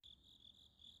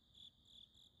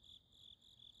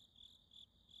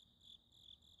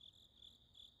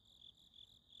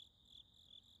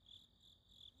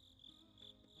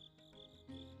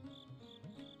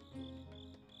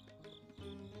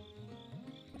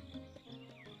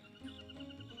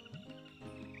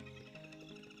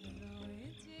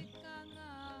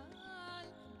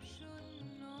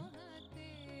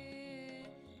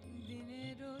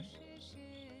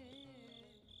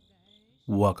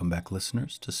Welcome back,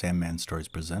 listeners, to Sandman Stories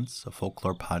Presents, a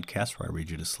folklore podcast where I read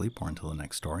you to sleep or until the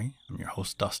next story. I'm your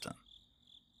host, Dustin.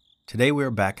 Today we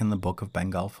are back in the book of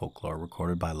Bengal folklore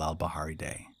recorded by Lal Bahari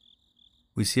Day.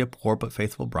 We see a poor but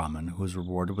faithful Brahmin who is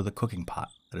rewarded with a cooking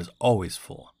pot that is always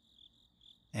full.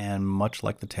 And much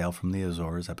like the tale from the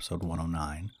Azores, episode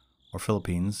 109, or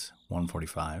Philippines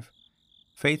 145,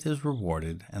 faith is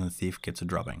rewarded and the thief gets a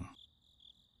drubbing.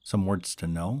 Some words to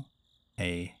know.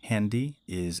 A handi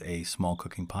is a small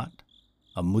cooking pot.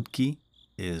 A mudki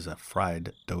is a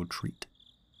fried dough treat.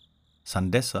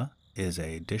 Sandesa is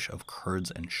a dish of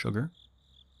curds and sugar.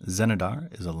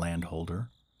 Zenadar is a landholder.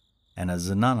 And a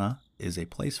zenana is a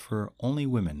place for only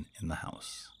women in the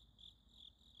house.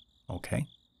 Okay,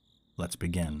 let's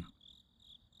begin.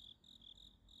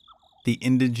 The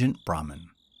Indigent Brahman.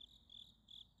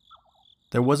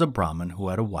 There was a Brahmin who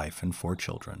had a wife and 4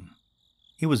 children.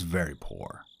 He was very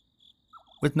poor.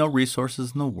 With no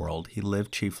resources in the world, he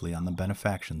lived chiefly on the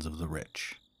benefactions of the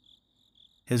rich.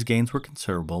 His gains were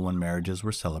considerable when marriages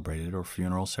were celebrated or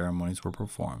funeral ceremonies were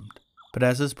performed, but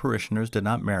as his parishioners did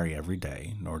not marry every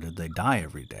day, nor did they die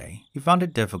every day, he found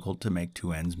it difficult to make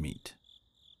 2 ends meet.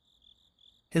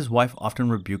 His wife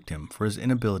often rebuked him for his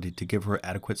inability to give her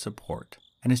adequate support,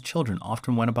 and his children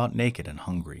often went about naked and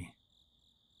hungry.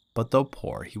 But though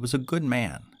poor, he was a good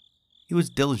man. He was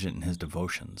diligent in his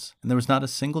devotions, and there was not a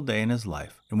single day in his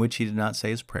life in which he did not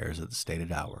say his prayers at the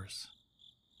stated hours.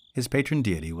 His patron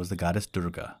deity was the goddess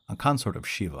Durga, a consort of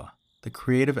Shiva, the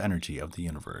creative energy of the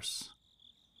universe.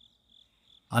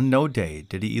 On no day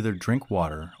did he either drink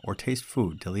water or taste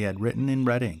food till he had written in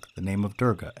red ink the name of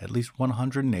Durga at least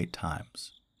 108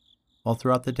 times, while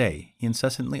throughout the day he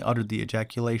incessantly uttered the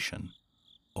ejaculation,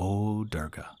 "O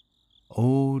Durga,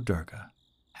 O Durga,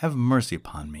 have mercy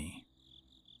upon me."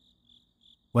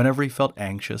 Whenever he felt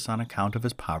anxious on account of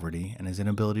his poverty and his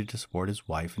inability to support his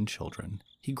wife and children,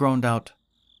 he groaned out,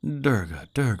 "Durga,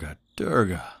 Durga,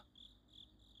 Durga."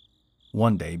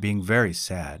 One day, being very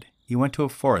sad, he went to a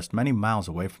forest many miles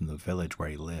away from the village where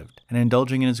he lived, and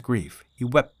indulging in his grief, he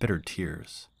wept bitter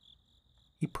tears.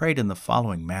 He prayed in the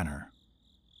following manner,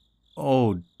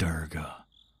 "O Durga,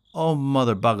 O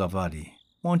Mother Bhagavati,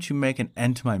 won't you make an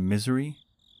end to my misery?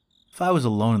 If I was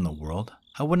alone in the world,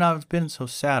 I would not have been so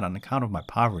sad on account of my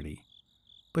poverty.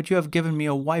 But you have given me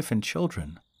a wife and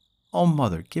children. O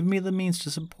Mother, give me the means to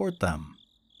support them."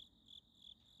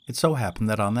 It so happened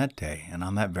that on that day and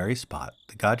on that very spot,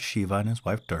 the god Shiva and his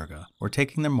wife Durga were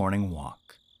taking their morning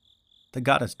walk. The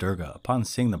goddess Durga, upon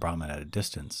seeing the Brahmin at a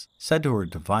distance, said to her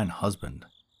divine husband,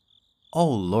 "O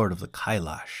Lord of the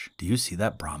Kailash, do you see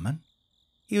that Brahmin?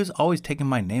 He was always taking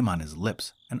my name on his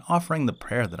lips and offering the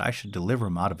prayer that I should deliver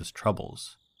him out of his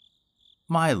troubles.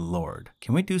 My Lord,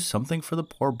 can we do something for the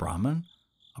poor Brahmin?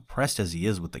 Oppressed as he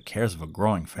is with the cares of a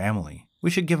growing family, we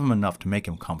should give him enough to make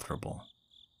him comfortable.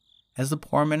 As the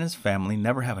poor man and his family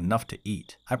never have enough to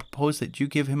eat, I propose that you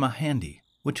give him a handi,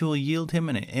 which will yield him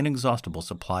an inexhaustible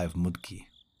supply of mudki."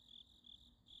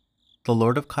 The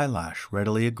Lord of Kailash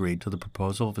readily agreed to the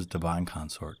proposal of his divine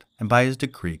consort, and by his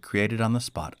decree created on the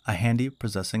spot a handi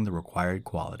possessing the required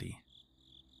quality.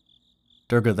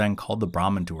 Durga then called the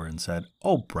Brahmin to her and said,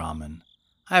 "O Brahmin,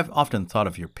 I have often thought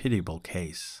of your pitiable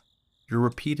case. Your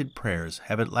repeated prayers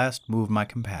have at last moved my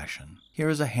compassion. Here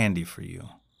is a handi for you.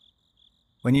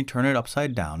 When you turn it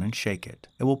upside down and shake it,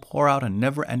 it will pour out a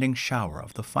never-ending shower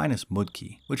of the finest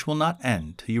mudki, which will not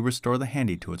end till you restore the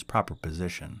handi to its proper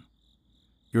position.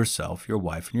 Yourself, your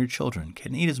wife, and your children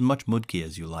can eat as much mudki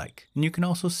as you like, and you can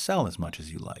also sell as much as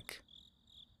you like."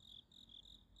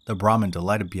 The Brahmin,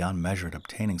 delighted beyond measure at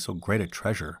obtaining so great a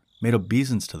treasure, made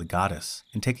obeisance to the goddess,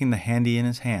 and taking the handi in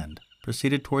his hand,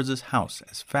 proceeded towards his house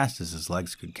as fast as his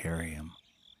legs could carry him.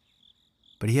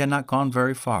 But he had not gone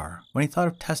very far when he thought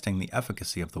of testing the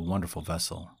efficacy of the wonderful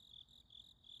vessel.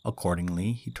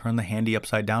 Accordingly, he turned the handi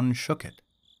upside down and shook it,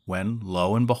 when,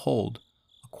 lo and behold,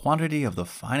 a quantity of the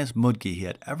finest mudki he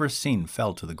had ever seen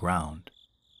fell to the ground.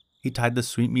 He tied the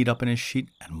sweetmeat up in his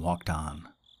sheet and walked on.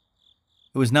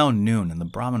 It was now noon, and the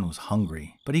Brahmin was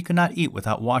hungry, but he could not eat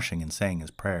without washing and saying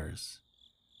his prayers.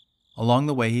 Along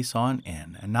the way he saw an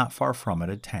inn, and not far from it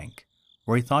a tank,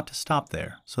 where he thought to stop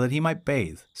there, so that he might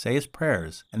bathe, say his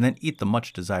prayers, and then eat the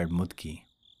much-desired mudki.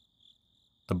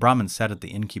 The Brahmin sat at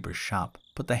the innkeeper's shop,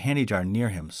 put the handi jar near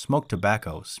him, smoked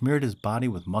tobacco, smeared his body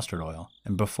with mustard oil,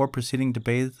 and before proceeding to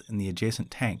bathe in the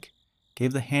adjacent tank,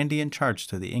 gave the handi in charge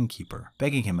to the innkeeper,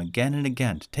 begging him again and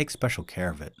again to take special care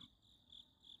of it.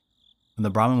 When the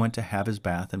Brahmin went to have his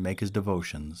bath and make his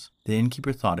devotions, the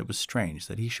innkeeper thought it was strange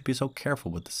that he should be so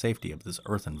careful with the safety of this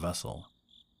earthen vessel.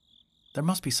 There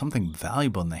must be something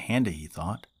valuable in the handi, he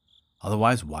thought.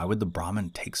 Otherwise, why would the Brahmin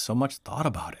take so much thought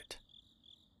about it?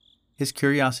 His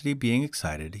curiosity being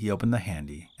excited, he opened the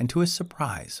handy, and to his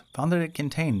surprise, found that it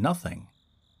contained nothing.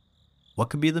 What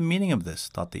could be the meaning of this,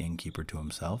 thought the innkeeper to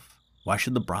himself. Why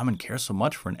should the Brahmin care so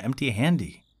much for an empty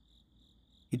handy?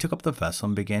 He took up the vessel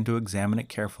and began to examine it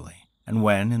carefully, and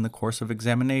when, in the course of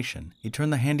examination, he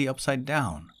turned the handy upside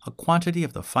down, a quantity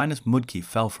of the finest mudki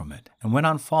fell from it, and went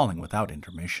on falling without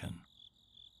intermission.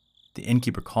 The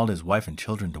innkeeper called his wife and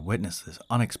children to witness this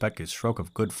unexpected stroke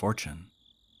of good fortune.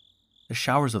 The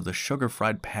showers of the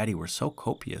sugar-fried patty were so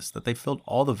copious that they filled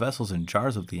all the vessels and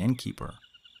jars of the innkeeper.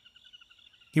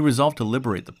 He resolved to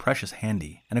liberate the precious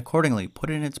handy, and accordingly put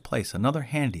in its place another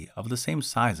handy of the same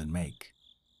size and make.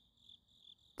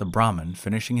 The Brahmin,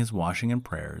 finishing his washing and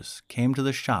prayers, came to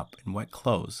the shop in wet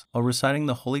clothes while reciting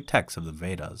the holy texts of the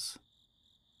Vedas.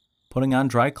 Putting on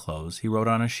dry clothes, he wrote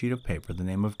on a sheet of paper the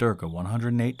name of Durga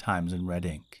 108 times in red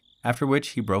ink, after which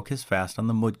he broke his fast on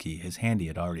the mudki his handy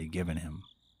had already given him.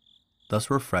 Thus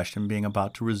refreshed and being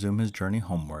about to resume his journey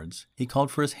homewards, he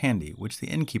called for his handy, which the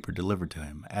innkeeper delivered to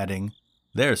him, adding,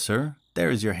 "There, sir, there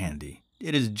is your handy.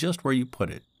 It is just where you put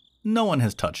it. No one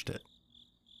has touched it."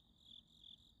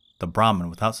 The Brahmin,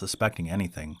 without suspecting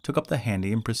anything, took up the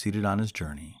handy and proceeded on his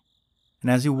journey. And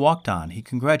as he walked on, he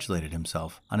congratulated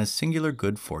himself on his singular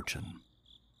good fortune.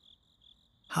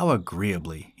 How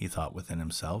agreeably, he thought within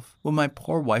himself, will my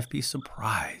poor wife be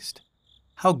surprised.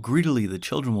 How greedily the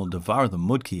children will devour the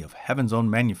mudki of heaven's own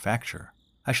manufacture.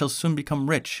 I shall soon become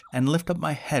rich and lift up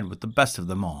my head with the best of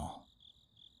them all.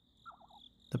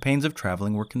 The pains of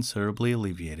traveling were considerably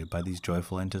alleviated by these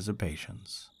joyful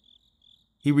anticipations.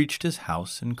 He reached his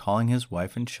house, and calling his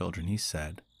wife and children, he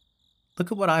said,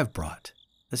 "Look at what I've brought.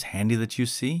 This handy that you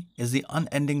see is the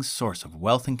unending source of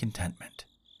wealth and contentment.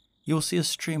 You will see a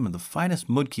stream of the finest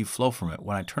mudki flow from it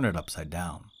when I turn it upside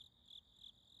down."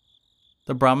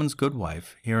 The Brahmin's good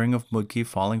wife, hearing of mudki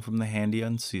falling from the handy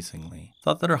unceasingly,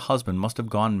 thought that her husband must have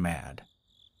gone mad,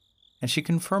 and she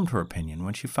confirmed her opinion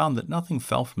when she found that nothing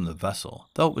fell from the vessel,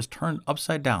 though it was turned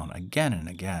upside down again and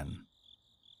again.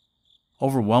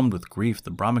 Overwhelmed with grief,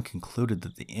 the Brahmin concluded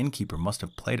that the innkeeper must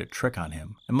have played a trick on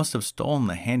him, and must have stolen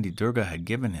the handy Durga had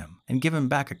given him, and given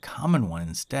back a common one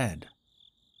instead.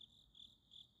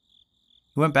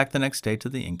 He went back the next day to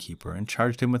the innkeeper, and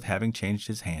charged him with having changed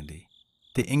his handy.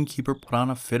 The innkeeper put on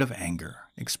a fit of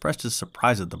anger, expressed his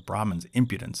surprise at the Brahmin's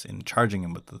impudence in charging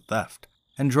him with the theft,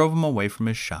 and drove him away from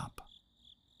his shop.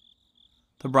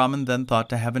 The Brahmin then thought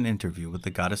to have an interview with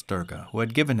the goddess Durga, who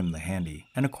had given him the handy,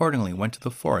 and accordingly went to the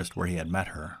forest where he had met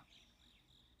her.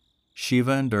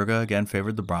 Shiva and Durga again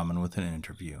favored the Brahmin with an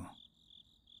interview.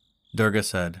 Durga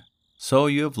said, "So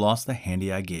you have lost the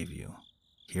handy I gave you.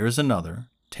 Here is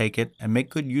another. Take it and make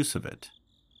good use of it."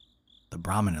 The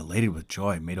Brahmin, elated with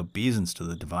joy, made obeisance to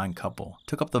the divine couple,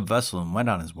 took up the vessel and went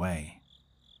on his way.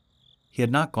 He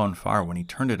had not gone far when he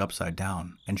turned it upside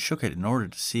down and shook it in order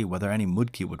to see whether any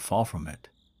mudki would fall from it.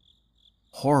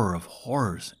 Horror of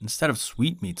horrors! Instead of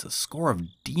sweetmeats, a score of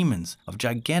demons of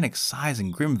gigantic size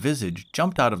and grim visage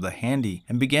jumped out of the handy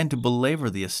and began to belabour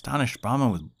the astonished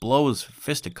Brahmin with blows,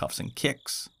 fisticuffs, and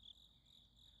kicks.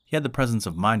 He had the presence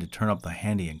of mind to turn up the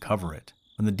handy and cover it,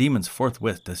 when the demons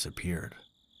forthwith disappeared.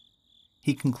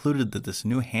 He concluded that this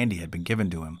new handy had been given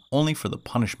to him only for the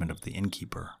punishment of the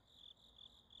innkeeper.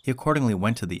 He accordingly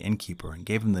went to the innkeeper and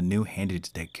gave him the new handy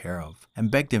to take care of, and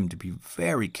begged him to be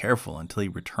very careful until he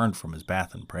returned from his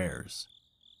bath and prayers.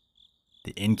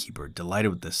 The innkeeper, delighted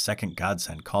with this second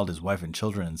godsend, called his wife and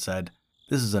children and said,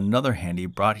 "This is another handy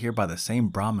brought here by the same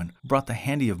Brahmin who brought the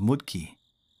handy of mudki.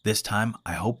 This time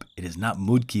I hope it is not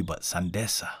mudki but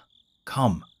sandesa.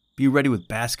 Come, be ready with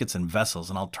baskets and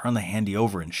vessels, and I'll turn the handy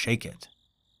over and shake it."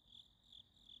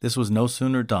 This was no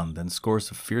sooner done than scores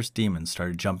of fierce demons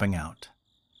started jumping out.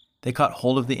 They caught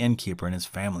hold of the innkeeper and his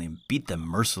family and beat them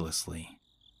mercilessly.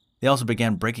 They also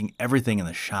began breaking everything in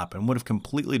the shop and would have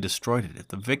completely destroyed it if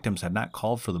the victims had not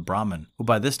called for the Brahmin, who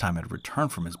by this time had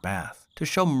returned from his bath, to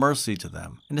show mercy to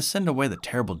them and to send away the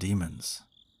terrible demons.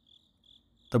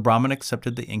 The Brahmin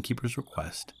accepted the innkeeper's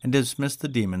request and dismissed the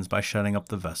demons by shutting up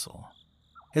the vessel.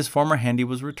 His former handy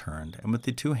was returned, and with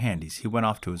the two handies he went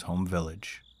off to his home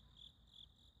village.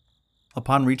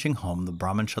 Upon reaching home, the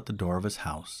Brahmin shut the door of his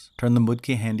house, turned the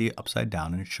mudki handy upside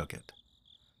down, and shook it.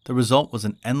 The result was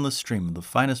an endless stream of the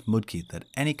finest mudki that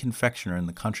any confectioner in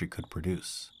the country could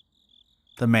produce.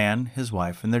 The man, his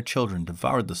wife, and their children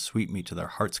devoured the sweetmeat to their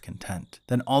heart's content.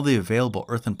 Then all the available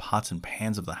earthen pots and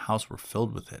pans of the house were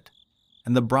filled with it,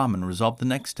 and the Brahmin resolved the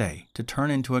next day to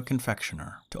turn into a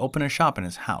confectioner, to open a shop in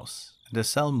his house, and to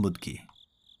sell mudki.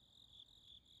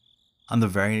 On the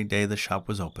very day the shop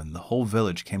was opened, the whole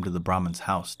village came to the Brahmin's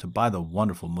house to buy the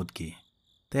wonderful mudki.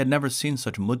 They had never seen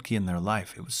such mudki in their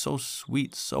life. It was so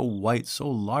sweet, so white, so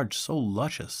large, so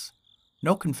luscious.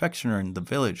 No confectioner in the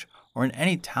village or in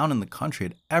any town in the country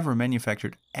had ever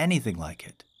manufactured anything like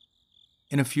it.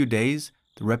 In a few days,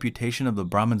 the reputation of the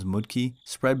Brahman's mudki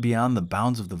spread beyond the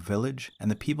bounds of the village,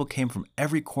 and the people came from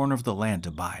every corner of the land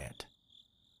to buy it.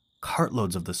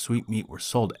 Cartloads of the sweet meat were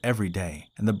sold every day,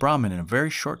 and the Brahmin in a very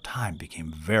short time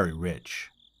became very rich.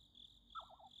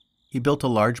 He built a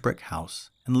large brick house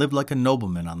and lived like a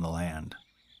nobleman on the land.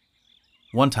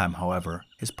 One time, however,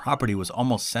 his property was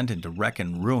almost sent into wreck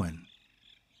and ruin.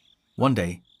 One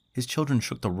day, his children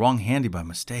shook the wrong handy by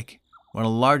mistake, when a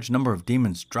large number of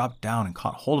demons dropped down and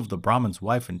caught hold of the Brahmin's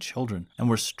wife and children and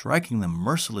were striking them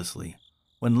mercilessly,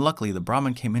 when luckily the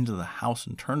Brahmin came into the house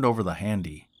and turned over the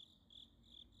handy.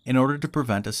 In order to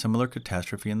prevent a similar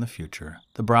catastrophe in the future,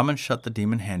 the Brahmin shut the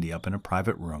demon handy up in a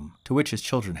private room to which his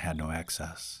children had no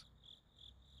access.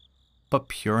 But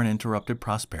pure and uninterrupted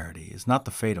prosperity is not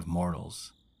the fate of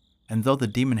mortals, and though the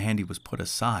demon handy was put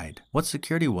aside, what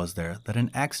security was there that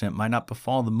an accident might not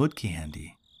befall the mudki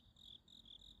handy?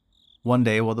 One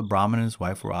day, while the Brahmin and his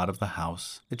wife were out of the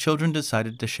house, the children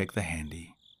decided to shake the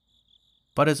handy.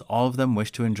 But as all of them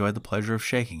wished to enjoy the pleasure of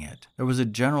shaking it, there was a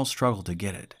general struggle to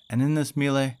get it, and in this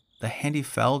melee, the handy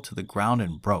fell to the ground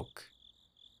and broke.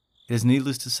 It is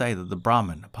needless to say that the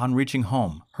Brahmin, upon reaching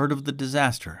home, heard of the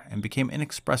disaster and became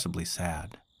inexpressibly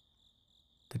sad.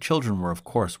 The children were of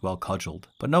course well cudgeled,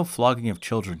 but no flogging of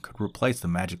children could replace the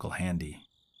magical handy.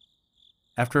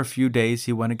 After a few days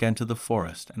he went again to the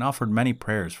forest and offered many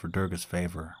prayers for Durga's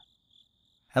favor.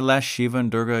 At last Shiva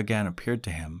and Durga again appeared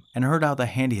to him and heard how the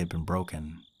handy had been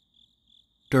broken.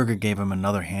 Durga gave him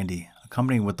another handy,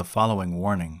 accompanied with the following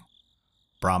warning: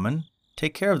 "Brahmin,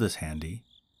 take care of this handy.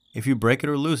 If you break it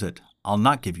or lose it, I'll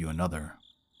not give you another."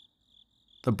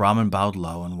 The Brahmin bowed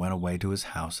low and went away to his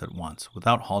house at once,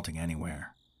 without halting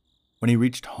anywhere. When he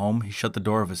reached home, he shut the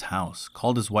door of his house,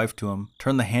 called his wife to him,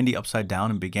 turned the handy upside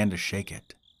down and began to shake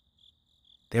it.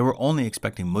 They were only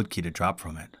expecting mudki to drop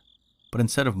from it, but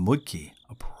instead of mudki,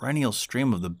 a perennial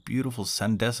stream of the beautiful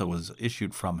sandesa was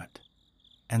issued from it.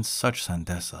 And such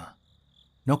sandesa!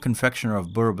 No confectioner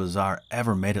of Burra Bazaar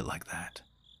ever made it like that.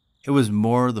 It was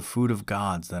more the food of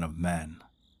gods than of men.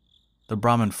 The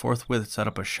Brahmin forthwith set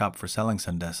up a shop for selling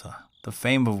sandesa, the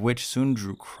fame of which soon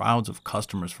drew crowds of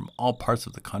customers from all parts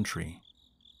of the country.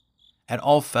 At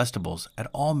all festivals, at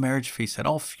all marriage feasts, at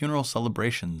all funeral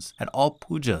celebrations, at all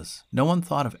pujas, no one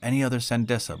thought of any other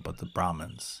sandesa but the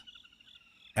Brahmins.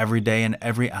 Every day and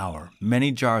every hour,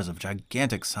 many jars of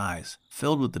gigantic size,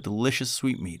 filled with the delicious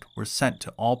sweetmeat, were sent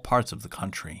to all parts of the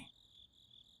country.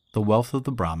 The wealth of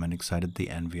the Brahmin excited the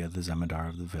envy of the zemindar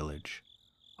of the village,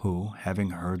 who,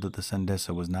 having heard that the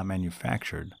sandesa was not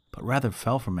manufactured, but rather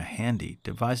fell from a handy,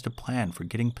 devised a plan for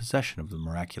getting possession of the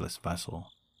miraculous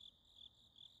vessel.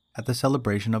 At the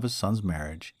celebration of his son's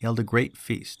marriage, he held a great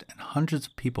feast, and hundreds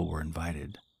of people were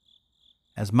invited.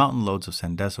 As mountain loads of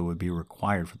sandesa would be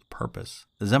required for the purpose,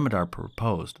 the zemindar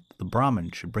proposed that the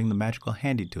Brahmin should bring the magical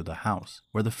handy to the house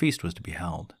where the feast was to be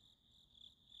held.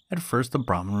 At first the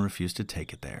Brahmin refused to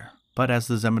take it there, but as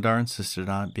the zemindar insisted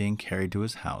on it being carried to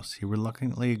his house, he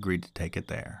reluctantly agreed to take it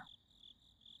there.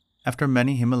 After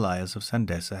many Himalayas of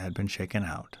sandesa had been shaken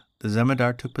out, the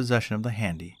zemindar took possession of the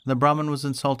handy, and the Brahmin was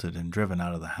insulted and driven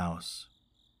out of the house.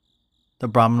 The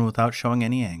Brahmin, without showing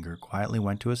any anger, quietly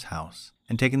went to his house,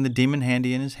 and taking the demon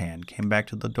handy in his hand, came back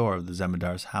to the door of the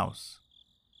zemindar's house.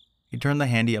 He turned the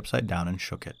handy upside down and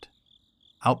shook it.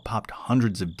 Out popped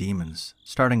hundreds of demons,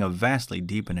 starting a vastly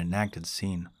deep and enacted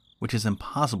scene, which is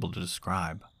impossible to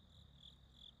describe.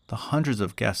 The hundreds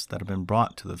of guests that had been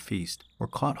brought to the feast were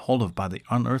caught hold of by the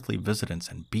unearthly visitants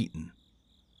and beaten.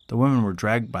 The women were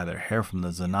dragged by their hair from the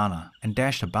zenana and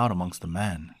dashed about amongst the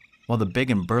men, while the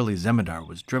big and burly zemindar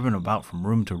was driven about from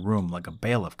room to room like a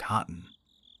bale of cotton.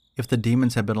 If the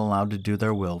demons had been allowed to do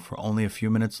their will for only a few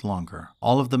minutes longer,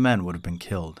 all of the men would have been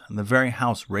killed and the very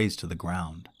house razed to the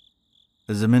ground.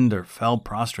 The zemindar fell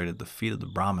prostrate at the feet of the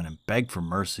Brahmin and begged for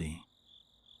mercy.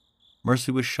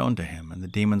 Mercy was shown to him, and the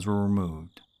demons were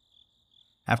removed.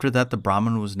 After that, the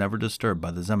Brahmin was never disturbed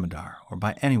by the zemindar or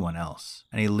by anyone else,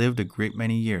 and he lived a great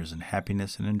many years in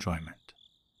happiness and enjoyment.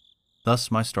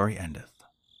 Thus my story endeth.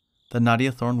 The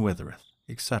Nadia thorn withereth,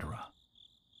 etc.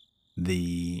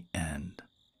 The end.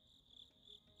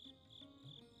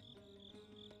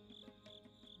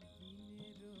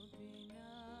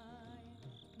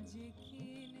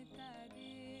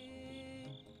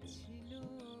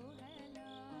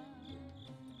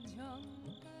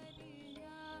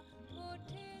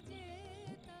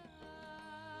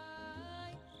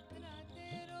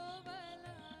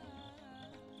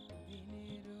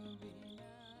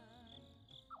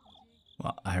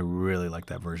 Well, I really like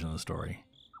that version of the story.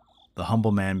 The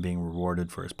humble man being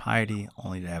rewarded for his piety,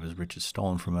 only to have his riches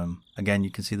stolen from him. Again,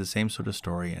 you can see the same sort of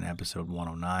story in episode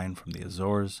 109 from the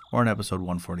Azores, or in episode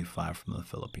 145 from the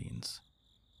Philippines.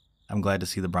 I'm glad to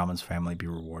see the Brahman's family be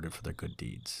rewarded for their good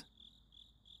deeds.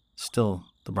 Still,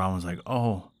 the Brahman's like,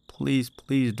 "Oh, please,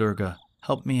 please, Durga,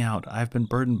 help me out. I've been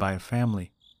burdened by a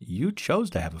family." You chose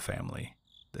to have a family.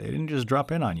 They didn't just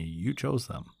drop in on you, you chose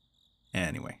them.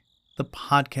 Anyway, the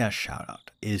podcast shoutout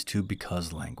is to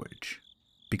Because Language.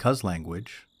 Because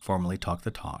Language, formerly Talk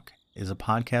the Talk, is a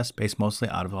podcast based mostly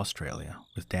out of Australia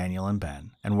with Daniel and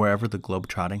Ben, and wherever the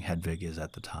globe-trotting Hedvig is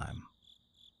at the time.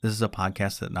 This is a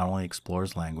podcast that not only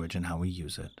explores language and how we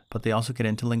use it, but they also get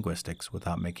into linguistics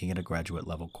without making it a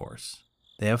graduate-level course.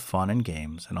 They have fun and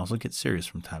games and also get serious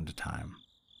from time to time.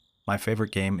 My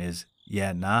favorite game is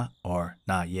Yeah Nah or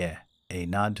Nah Yeah, a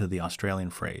nod to the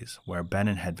Australian phrase where Ben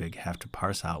and Hedvig have to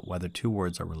parse out whether two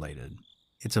words are related.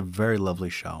 It's a very lovely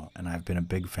show, and I've been a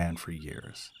big fan for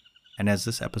years. And as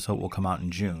this episode will come out in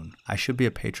June, I should be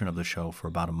a patron of the show for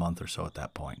about a month or so at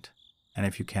that point. And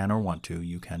if you can or want to,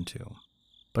 you can too.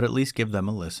 But at least give them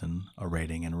a listen, a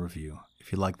rating, and a review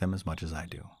if you like them as much as I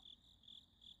do.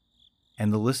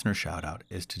 And the listener shoutout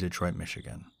is to Detroit,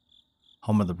 Michigan,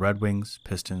 home of the Red Wings,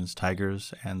 Pistons,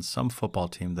 Tigers, and some football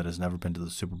team that has never been to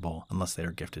the Super Bowl unless they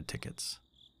are gifted tickets.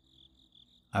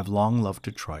 I've long loved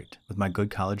Detroit with my good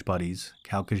college buddies,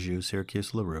 Calcasieu,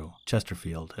 Syracuse LaRue,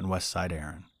 Chesterfield, and West Side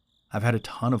Aaron. I've had a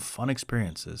ton of fun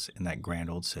experiences in that grand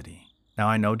old city. Now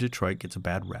I know Detroit gets a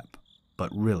bad rep,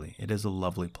 but really it is a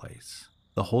lovely place.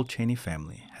 The whole Cheney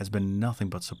family has been nothing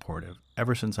but supportive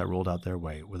ever since I rolled out their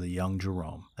way with a young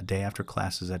Jerome a day after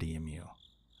classes at EMU.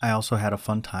 I also had a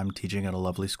fun time teaching at a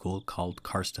lovely school called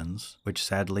Karstens, which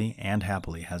sadly and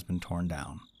happily has been torn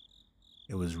down.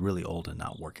 It was really old and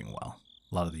not working well.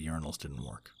 A lot of the urinals didn't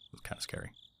work. It was kind of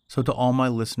scary. So to all my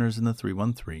listeners in the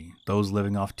 313, those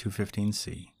living off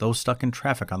 215C, those stuck in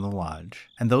traffic on the Lodge,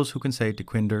 and those who can say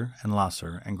Dequinder and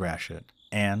Lasser and Gratiot,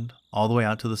 and all the way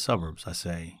out to the suburbs, I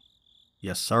say,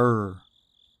 yes, sir.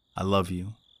 I love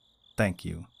you, thank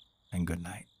you, and good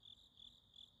night.